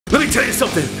Let me tell you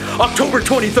something. October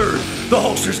 23rd, the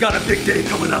Hulkster's got a big day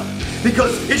coming up.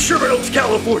 Because in Sherman Oaks,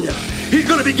 California, he's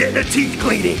gonna be getting a teeth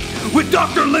cleaning with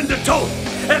Dr. Linda Toth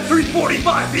at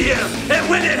 3:45 p.m. And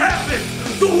when it happens,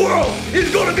 the world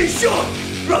is gonna be shook.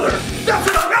 Brother, that's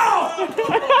what I know!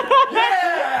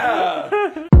 Yeah!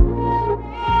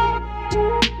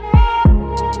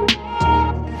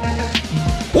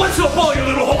 What's up, all you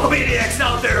little Hulkamaniacs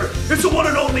out there? It's the one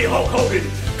and only Hulk Hogan,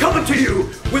 coming to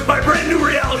you with my brand new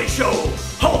reality show,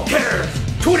 Hulk Cares.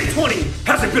 2020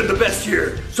 hasn't been the best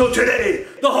year, so today,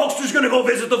 the Hulkster's gonna go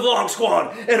visit the Vlog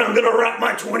Squad, and I'm gonna wrap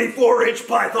my 24-inch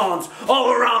pythons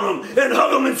all around them, and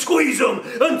hug them and squeeze them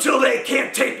until they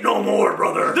can't take no more,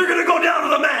 brother. They're gonna go down to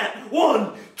the mat.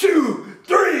 1, 2,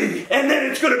 3, and then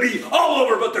it's gonna be all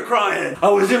over but the crying. I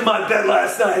was in my bed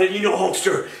last night, and you know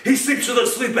Hulkster, he sleeps with a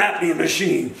sleep apnea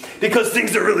machine because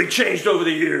things have really changed over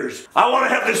the years. I want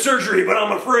to have the surgery, but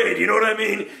I'm afraid, you know what I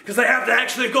mean? Because I have to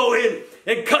actually go in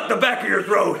and cut the back of your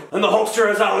throat. And the Hulkster,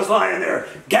 as I was lying there,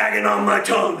 gagging on my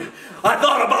tongue, I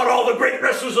thought about all the great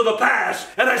wrestlers of the past,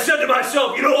 and I said to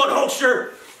myself, you know what,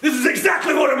 Hulkster? This is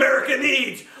exactly what America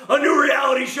needs. A new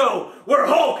reality show where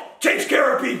Hulk takes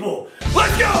care of people.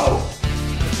 Let's go!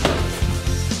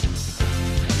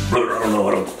 Brother, I don't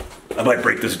know I might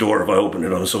break this door if I open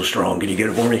it. I'm so strong. Can you get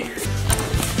it for me?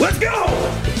 Let's go!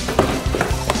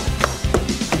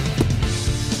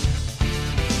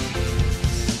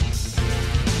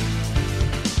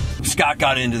 Scott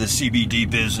got into the CBD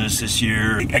business this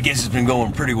year. I guess it's been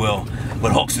going pretty well,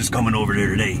 but Hulk's is coming over there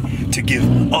today to give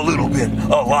a little bit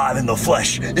alive in the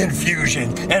flesh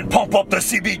infusion and pump up the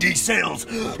CBD sales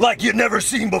like you've never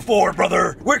seen before,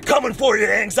 brother. We're coming for you,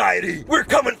 anxiety. We're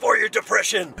coming for you,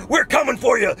 depression. We're coming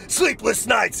for you, sleepless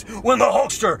nights when the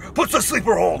Hulkster puts a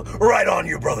sleeper hold right on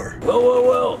you, brother.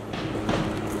 Well.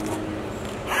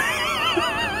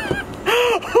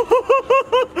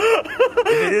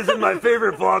 It isn't my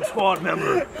favorite Vlog Squad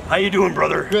member. How you doing,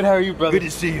 brother? Good, how are you, brother? Good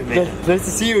to see you, man. Nice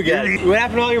to see you again. What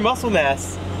happened to all your muscle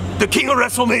mass? The king of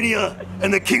WrestleMania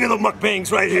and the king of the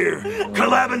mukbangs right here,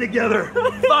 collabing together.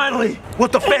 Finally,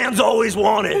 what the fans always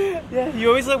wanted. Yeah, you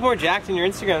always look more jacked in your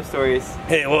Instagram stories.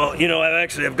 Hey, well, you know,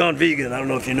 I've gone vegan. I don't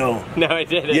know if you know. No, I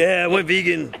didn't. Yeah, I went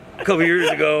vegan a couple years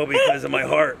ago because of my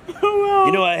heart. Oh, wow.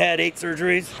 You know, I had 8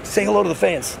 surgeries. Say hello to the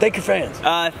fans. Thank your fans.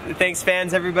 Thanks,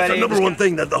 fans, everybody. The number one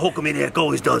thing that the Hulkamaniac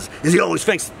always does is he always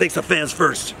thanks the fans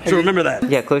first. So remember that.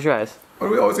 Yeah, close your eyes. Why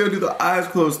do we always gotta do the eyes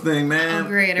closed thing, man? Oh,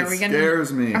 great. Are we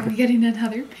scares me. Are we getting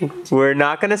another page? We're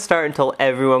not gonna start until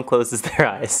everyone closes their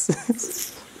eyes.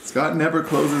 Scott never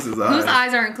closes his eyes. Whose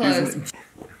eyes aren't closed?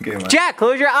 Okay, Jack,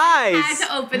 close your eyes! I had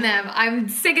to open them. I'm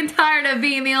sick and tired of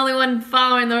being the only one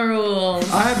following the rules.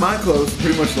 I had mine closed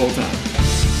pretty much the whole time.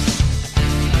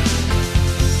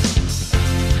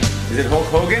 Is it Hulk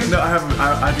Hogan? No,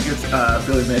 I think it's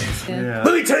Billy Mays. Yeah.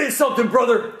 Let me tell you something,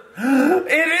 brother.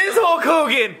 It is Hulk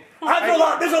Hogan!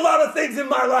 There's a lot of things in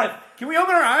my life. Can we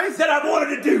open our eyes? That I've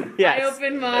wanted to do. Yes. I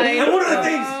opened mine. And one of the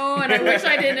things and I wish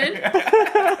I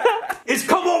didn't. is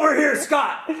come over here,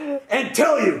 Scott, and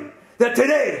tell you that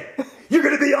today you're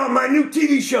gonna be on my new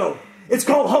TV show. It's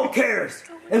called Hulk Cares.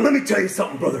 And let me tell you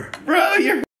something, brother. Bro,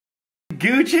 your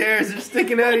gooch hairs are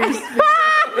sticking out of your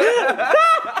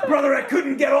Brother, I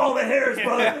couldn't get all the hairs,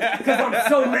 brother, because I'm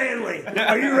so manly.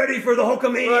 Are you ready for the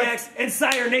Hulkamaniacs and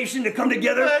Sire Nation to come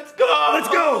together? Let's go! Let's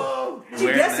go! Did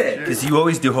you guess it? Because you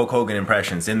always do Hulk Hogan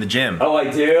impressions in the gym. Oh, I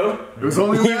do? It was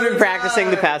only You've been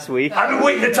practicing the past week. I've been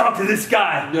waiting to talk to this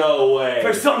guy. No way.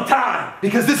 For some time,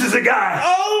 because this is a guy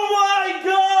Oh my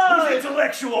god! who's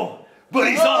intellectual, but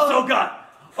he's also got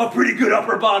a pretty good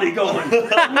upper body going.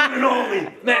 One and only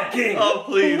Matt King. Oh,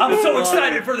 please. I'm so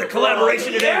excited for the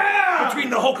collaboration today between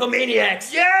the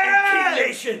Hulkamaniacs and King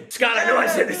Nation. Scott, I know I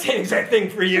said the same exact thing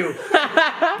for you,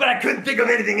 but I couldn't think of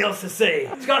anything else to say.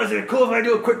 Scott, is it cool if I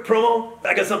do a quick promo?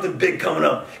 I got something big coming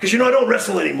up. Because you know I don't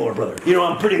wrestle anymore, brother. You know,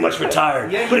 I'm pretty much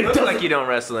retired. Yeah, but you it look doesn't like you don't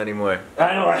wrestle anymore.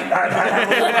 I know, I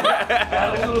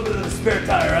have a little bit of a spare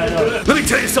tire, I know. Let me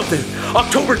tell you something.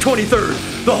 October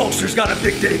 23rd, the Hulkster's got a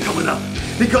big day coming up.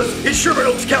 Because in Sherman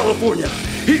Oaks, California,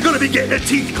 he's gonna be getting a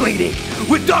teeth cleaning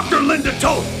with Dr. Linda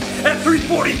Toth at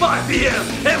 3:45 p.m.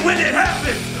 And when it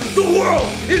happens, the world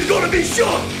is gonna be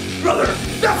shook. Brother,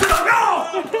 that's what I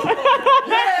know!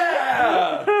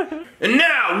 Yeah! And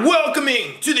now,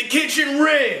 welcoming to the kitchen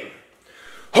ring,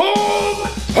 Hulk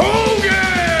Hogan!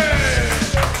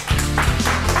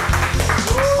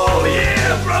 Oh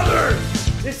yeah, brother!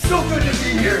 It's so good to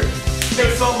be here.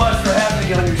 Thanks so much for having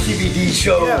me on your CBD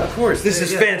show. Yeah, of course. This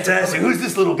is fantastic. Who's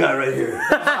this little guy right here?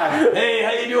 Hey,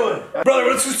 how you doing?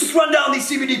 Brother, let's just run down these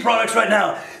CBD products right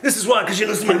now. This is why, because you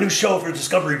listen to my new show for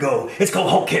Discovery Go. It's called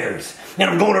Hulk Cares. And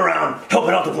I'm going around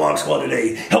helping out the Vlog Squad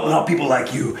today, helping out people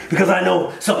like you. Because I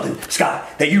know something,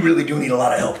 Scott, that you really do need a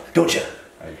lot of help, don't you?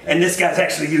 And this guy's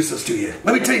actually useless to you.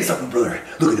 Let me tell you something, brother.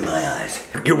 Look into my eyes.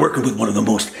 You're working with one of the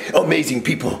most amazing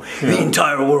people in the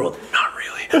entire world. Not really.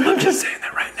 I'm just saying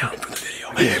that right now for the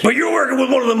video. But you're working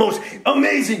with one of the most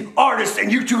amazing artists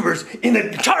and YouTubers in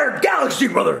the entire galaxy,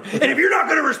 brother. And if you're not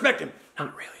going to respect him,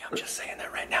 not really. I'm just saying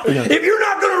that right now. If you're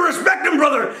not going to respect him,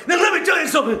 brother, then let me tell you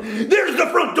something. There's the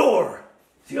front door.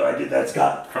 See how I did that,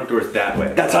 Scott? Front door's that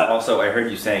way. That's how. Also, I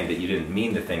heard you saying that you didn't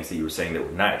mean the things that you were saying that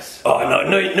were nice. Oh,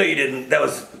 no, you didn't. That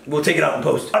was, we'll take it out in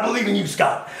post. I believe in you,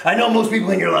 Scott. I know most people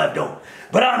in your life don't.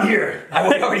 But I'm here.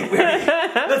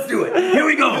 Let's do it. Here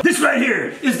we go. This right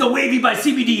here is the Wavy by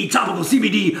CBD Topical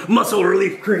CBD Muscle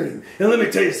Relief Cream. And let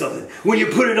me tell you something. When you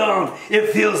put it on, it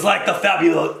feels like the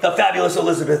fabulous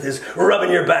Elizabeth is rubbing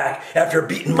your back after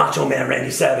beating Macho Man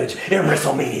Randy Savage in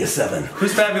WrestleMania 7.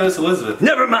 Who's Fabulous Elizabeth?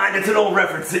 Never mind, it's an old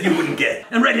reference that you wouldn't get.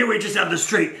 And right here we just have the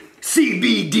straight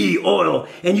CBD oil,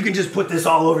 and you can just put this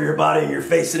all over your body and your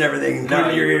face and everything, and put it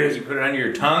in your ears. You put it under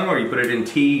your tongue, or you put it in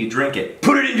tea, you drink it.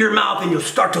 Put it in your mouth and you'll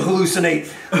start to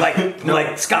hallucinate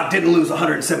like Scott didn't lose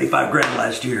 175 grand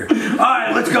last year. All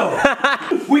right, let's go.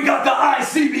 We got the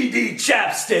iCBD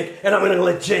chapstick, and I'm gonna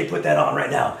let Jay put that on right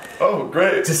now. Oh,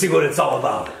 great. To see what it's all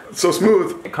about. So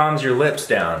smooth. It calms your lips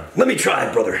down. Let me try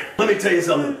it, brother. Let me tell you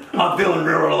something. I'm feeling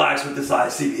real relaxed with this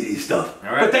iCBD stuff.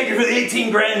 All right. But thank you for the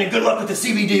 18 grand and good luck with the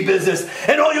CBD business.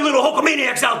 And all you little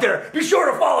Hulkamaniacs out there, be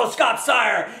sure to follow Scott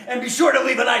Sire and be sure to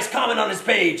leave a nice comment on his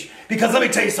page. Because let me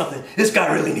tell you something, this guy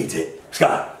really needs it.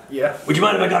 Scott. Yeah? Would you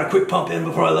mind if I got a quick pump in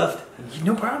before I left?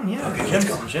 No problem, yeah. Okay, let's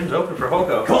go. Gym's open for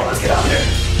Holko. Come on, let's get out there.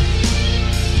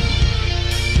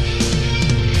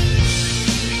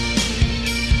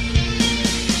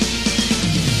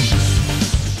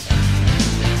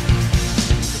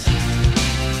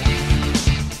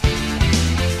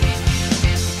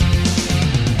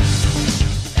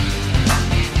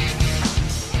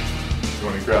 You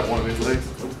want to grab one of these legs?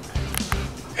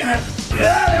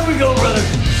 Yeah, there we go, brother.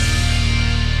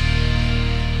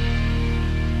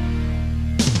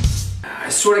 I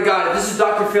swear to God, if this is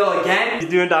Dr. Phil again. You're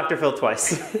doing Dr. Phil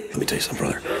twice. Let me tell you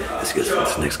something, brother. This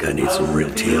next guy needs some real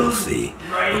TLC.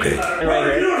 Okay?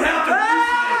 Brother, you don't have to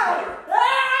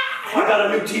I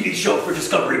got a new TV show for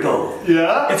Discovery Go.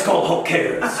 Yeah? It's called Hulk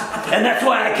Cares. And that's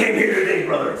why I came here today,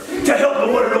 brother. To help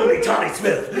the one and only Tony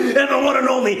Smith. And the one and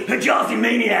only Jazzy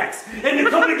Maniacs. And to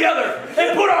come together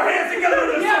and put our hands together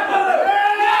to And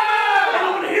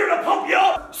I'm here to pump you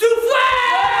up. Souffle!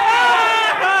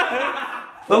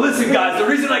 Well, listen, guys. The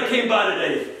reason I came by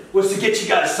today was to get you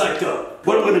guys psyched up.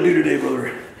 What I'm going to do today,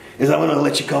 brother, is I'm going to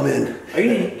let you come in.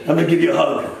 I'm going to give you a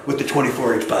hug with the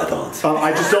 24-inch pythons.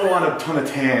 I just don't want a ton of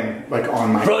tan, like,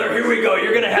 on my... Brother, here we go.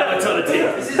 You're going to have a ton of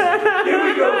teeth. Here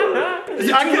we go, brother. Is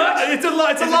it too much? It's a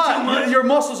lot. It's a Is it lot. too much? Your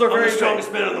muscles are I'm very the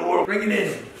strongest man in the world. Bring it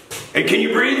in. Hey, can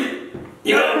you breathe?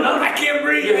 You know, no, I can't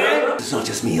breathe, man. It's not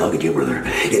just me hugging you, brother.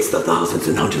 It's the thousands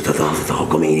and hundreds of thousands of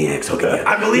Hulkamaniacs, okay?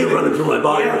 I believe it running through my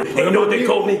body. And you know what they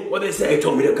told me? What they say? They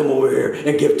told me to come over here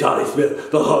and give Tony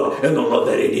Smith the hug and the love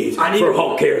that he needs for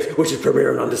Hulk Cares, which is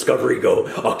premiering on Discovery Go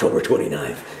October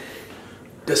 29th.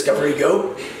 Discovery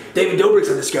Go? David Dobrik's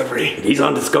on Discovery. He's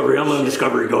on Discovery. I'm on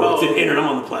Discovery Go. It's in internet. I'm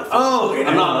on the platform. Oh, okay.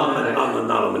 I'm not on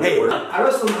the network. I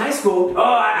wrestled in high school. Oh,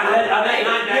 I've had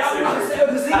 9 back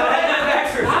surgeries. I've had 9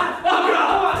 back surgeries.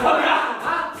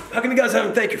 How come you guys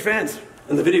haven't thanked your fans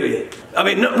in the video yet? I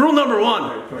mean, rule number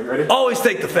 1, always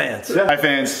thank the fans. Hi,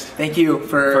 fans. Thank you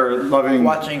for loving,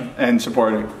 watching, and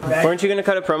supporting. Weren't you going to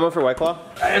cut a promo for White Claw?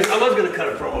 I was going to cut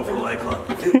a promo for White Claw.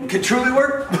 Can truly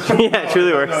work? Yeah, it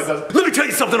truly works. No, it doesn't. Let me tell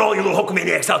you something, all you little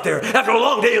Hulkamaniacs out there. After a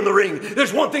long day in the ring,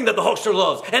 there's one thing that the Hulkster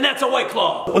loves, and that's a White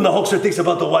Claw. When the Hulkster thinks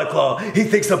about the White Claw, he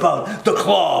thinks about the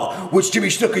claw, which Jimmy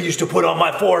Snuka used to put on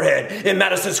my forehead in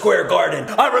Madison Square Garden.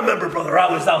 I remember, brother, I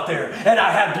was out there, and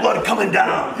I had blood coming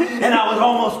down, and I was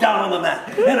almost down on the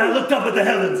mat, and I looked up at the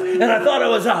heavens, and I thought I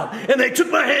was out, and they took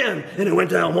my hand, and it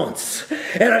went down once,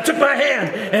 and I took my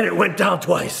hand, and it went down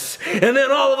twice, and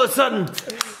then all of a sudden,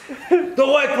 the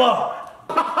White Claw.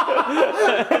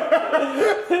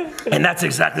 And that's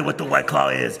exactly what the White Claw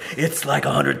is. It's like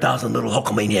 100,000 little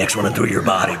Hulkamaniacs running through your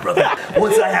body, brother.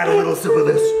 Once I had a little sip of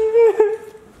this,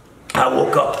 I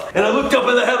woke up and I looked up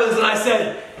in the heavens and I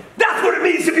said, that's what it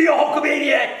means to be a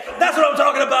Hulkamaniac. That's what I'm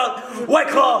talking about. White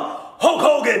Claw, Hulk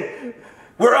Hogan,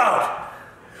 we're out.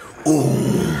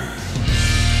 Ooh.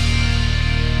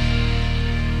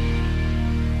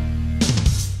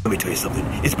 Let me tell you something.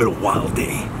 It's been a wild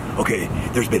day. Okay,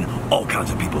 there's been all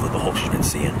kinds of people that the Hulk's been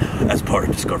seeing. As part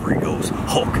of Discovery Go's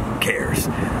Hulk Cares,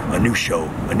 a new show,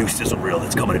 a new sizzle reel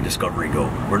that's coming to Discovery Go.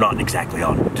 We're not exactly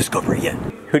on Discovery yet.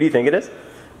 Who do you think it is?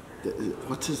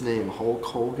 What's his name? Hulk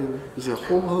Hogan? Is it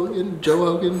Hulk Hogan? Joe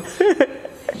Hogan?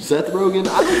 Seth Rogen?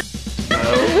 I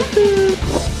don't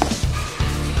know.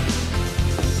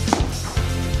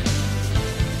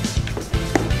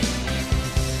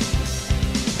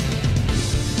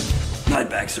 Nine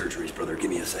back surgeries, brother. Give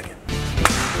me a second.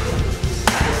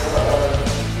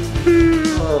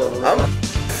 I'm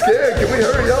scared. Can we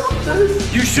hurry up with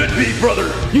this? You should be,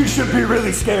 brother. You should be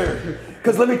really scared.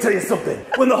 Because let me tell you something.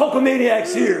 When the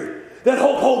Hulkamaniac's here, that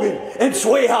Hulk Hogan and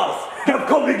Sway House have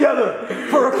come together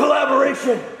for a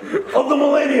collaboration of the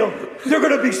millennium. They're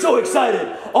going to be so excited.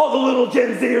 All the little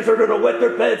Gen Zers are going to wet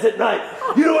their beds at night.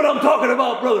 You know what I'm talking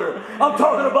about, brother? I'm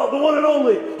talking about the one and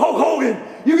only Hulk Hogan.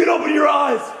 You can open your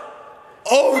eyes.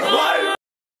 Oh my!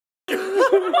 Good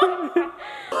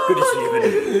to see you, man.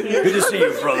 Good to see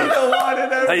you, brother.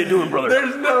 How you doing, brother?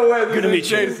 There's no way. Good to meet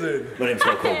Jason. you. My name's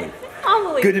Hulk Hogan.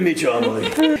 Amelie. Good to meet you,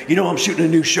 Amelie. You know, I'm shooting a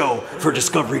new show for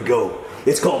Discovery Go.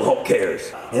 It's called Hulk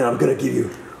Cares, and I'm gonna give you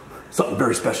something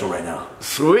very special right now.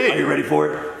 Sweet. Are you ready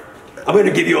for it? I'm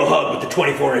gonna give you a hug with the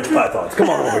 24-inch pythons. Come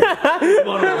on over here. Come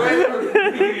on over here.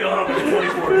 Let me give you a hug with the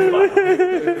 24-inch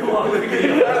pythons. Come on, let me give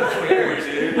you a hug with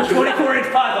the 24-inch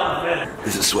pythons, man.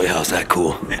 This is Sway House, that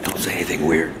cool. Don't say anything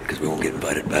weird, because we won't get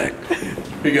invited back.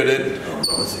 You good, dude?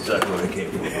 That's exactly what I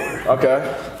came for. Okay.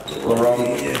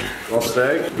 Little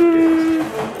steak.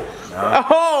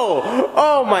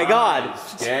 Oh my God.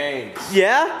 Gangs.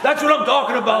 Yeah? That's what I'm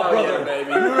talking about, brother. Yeah,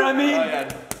 baby. You know what I mean?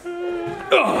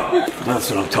 Oh, that's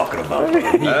what I'm talking about,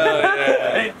 brother.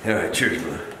 Hey, all right, cheers,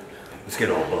 brother. Let's get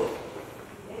all both.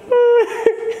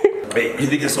 Hey, you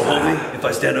think this will hold me if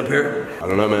I stand up here? I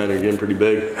don't know, man. You're getting pretty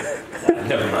big.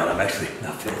 Never mind, I'm actually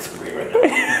not feeling so great right now.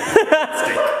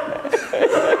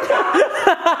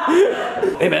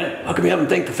 Hey, man, how come you haven't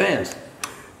thanked the fans?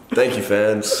 Thank you,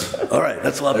 fans. All right,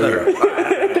 that's a lot better.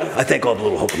 I thank all the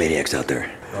little Hulkamaniacs out there.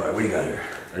 All right, what do you got here?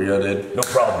 Are you good, dude? No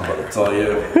problem, brother. It's all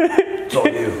you. It's all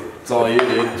you. It's all you,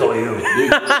 dude. It's all you.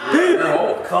 Dude, you're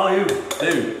Hulk. It's all you.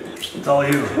 Dude. It's all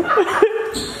you.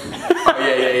 Oh,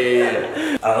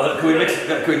 yeah. Can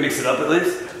we mix it up at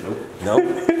least? Nope. No?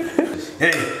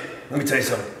 Hey, let me tell you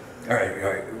something. All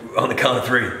right. On the count of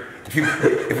three.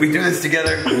 If we do this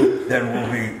together,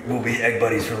 then we'll be egg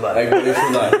buddies for life. Egg buddies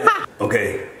for life.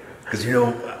 Okay. Because you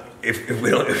know,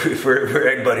 if we're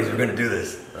egg buddies, we're gonna do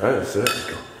this. All right, that's it. Let's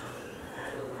go.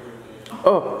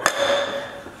 Oh.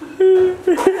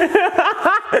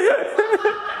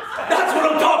 That's what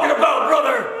I'm talking about,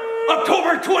 brother.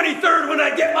 October 23rd, when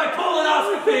I get my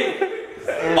colonoscopy,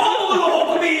 all the little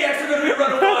Hulkamaniacs are gonna be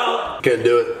running wild. Can't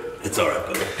do it. It's all right,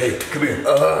 brother. Hey, come here.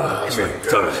 Come here.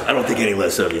 It's all right. I don't think any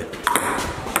less of you.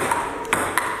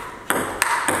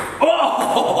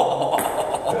 Oh!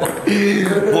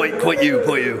 Point you.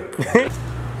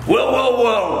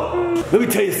 Well. Let me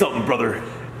tell you something, brother.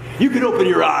 You can open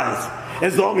your eyes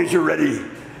as long as you're ready.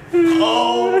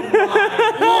 Oh my!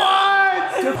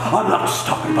 What? I'm not just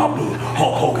talking about me,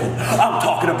 Hulk Hogan. I'm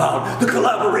talking about the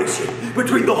collaboration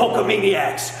between the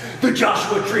Hulkamaniacs, the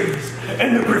Joshua Trees,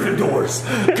 and the Gryffindors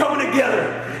coming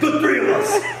together, the three of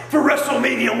us, for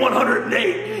WrestleMania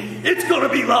 108. It's gonna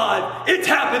be live. It's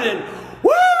happening.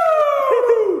 Woo!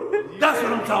 That's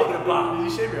what I'm talking about.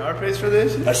 Did you shave your armpits for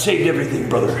this? I shaved everything,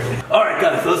 brother. All right,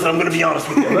 guys, listen, I'm gonna be honest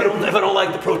with you. If I don't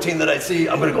like the protein that I see,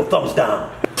 I'm gonna go thumbs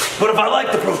down. But if I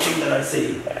like the protein that I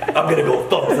see, I'm gonna go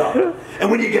thumbs up.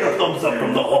 And when you get a thumbs up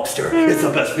from the Hulkster, it's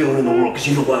the best feeling in the world. Because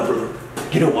you know why, brother?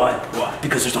 You know why? Why?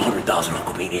 Because there's 100,000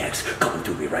 Hulkamaniacs coming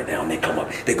through me right now, and they come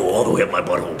up, they go all the way up my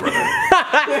butthole, brother.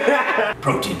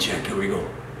 Protein check, here we go.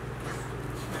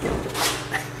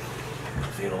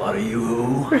 Seeing a lot of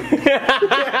you.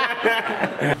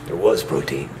 There was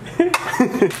protein.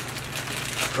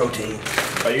 Protein.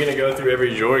 Are you gonna go through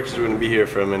every drawer? Because we're gonna be here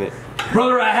for a minute.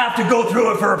 Brother, I have to go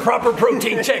through it for a proper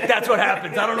protein check. That's what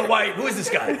happens. I don't know why. Who is this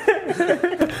guy?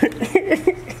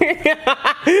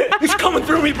 He's coming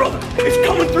through me, brother. He's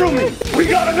coming through me. We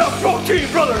got enough protein,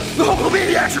 brother. The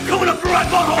Hulkamaniacs are coming up through my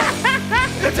butthole.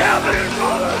 It's happening,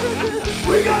 brother.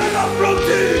 We got enough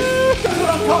protein. That's what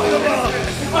I'm talking about.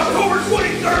 October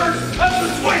 23rd at the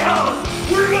Sway House.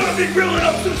 We're gonna be grilling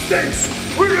up some steaks.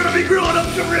 We're gonna be grilling up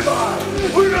some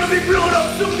ribeye. We're gonna be grilling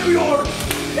up some New York.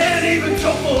 And even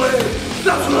Chick-fil-A.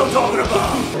 That's what I'm talking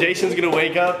about. Jason's gonna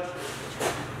wake up.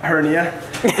 Hernia.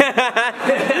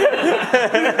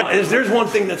 There's one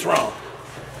thing that's wrong.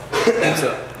 What's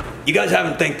up? You guys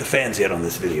haven't thanked the fans yet on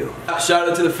this video. Shout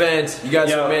out to the fans. You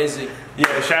guys are amazing.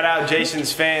 Yeah, shout out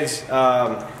Jason's fans.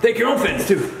 Thank your own fans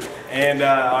too. And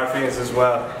our fans as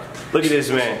well. Look at this,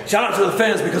 man. Shout out to the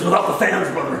fans, because without the fans,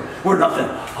 brother, we're nothing.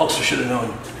 Hulkster should have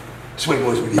known. Sway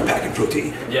boys would be packing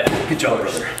protein. Yeah. Good job,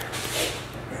 brother.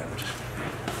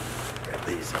 Grab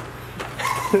these.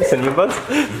 Cinnamon buns?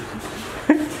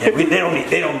 Yeah, they don't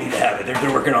need to have it.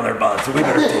 They're working on their buns, so we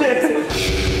better take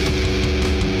it.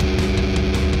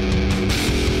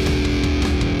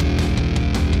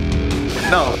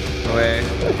 No way.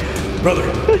 Brother,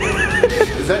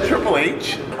 Is that Triple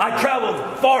H? I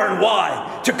traveled far and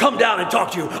wide to come down and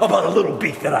talk to you about a little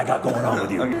beef that I got going on with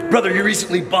you. Brother, you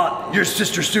recently bought your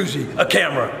sister Susie a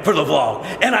camera for the vlog,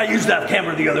 and I used that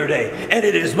camera the other day, and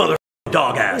it is mother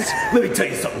dog ass. Let me tell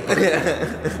you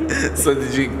something. So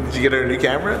did you get her a new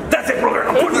camera? That's it, brother.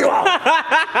 I'm putting you out.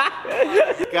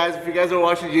 Guys, if you guys are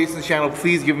watching Jason's channel,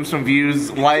 please give him some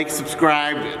views, like,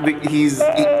 subscribe. He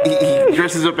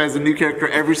dresses up as a new character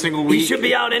every single week. He should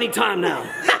be out any time now.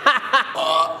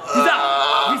 He's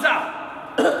out. He's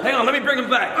out. Hang on, let me bring him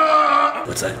back.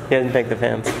 What's that? He hasn't thanked the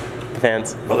fans. The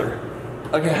fans. Brother.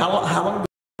 Okay, how long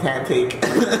can take?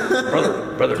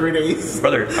 Brother. 3 days.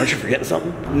 Brother, aren't you forgetting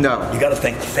something? No. You gotta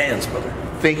thank the fans, brother.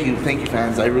 Thank you,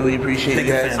 fans. I really appreciate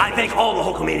you guys. I thank all the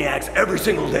Hulkamaniacs every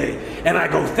single day, and I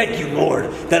go, thank you,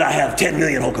 Lord, that I have 10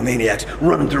 million Hulkamaniacs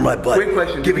running through my butt, Quick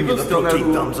question. giving you the People still know protein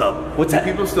who- thumbs up. What's Do that?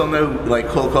 people still know like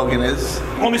Hulk Hogan is?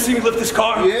 Want me to see me lift this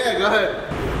car? Yeah, go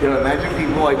ahead. Yo, imagine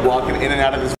people like walking in and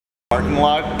out of this parking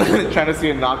lot trying to see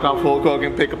a knockoff Hulk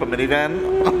Hogan pick up a minivan.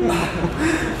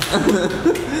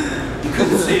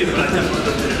 Couldn't see it, but I definitely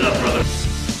lifted it up, brother.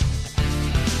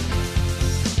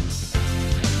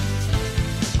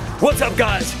 What's up,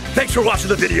 guys? Thanks for watching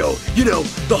the video. You know,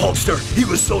 the Hulkster, he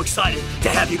was so excited to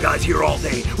have you guys here all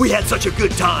day. We had such a good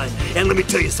time. And let me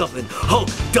tell you something, Hulk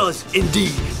does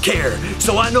indeed care.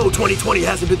 So I know 2020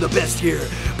 hasn't been the best year,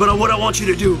 but what I want you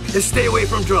to do is stay away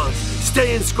from drugs,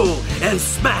 stay in school, and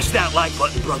smash that like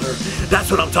button, brother. That's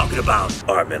what I'm talking about.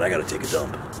 All right, man, I gotta take a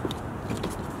dump.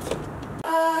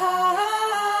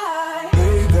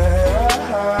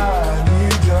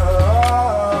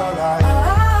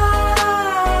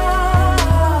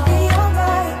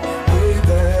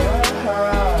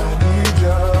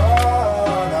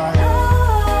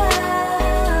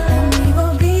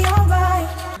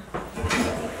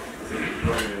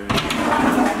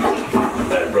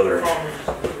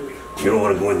 You don't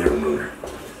want to go in there, brother.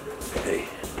 Hey,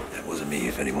 that wasn't me,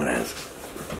 if anyone asks.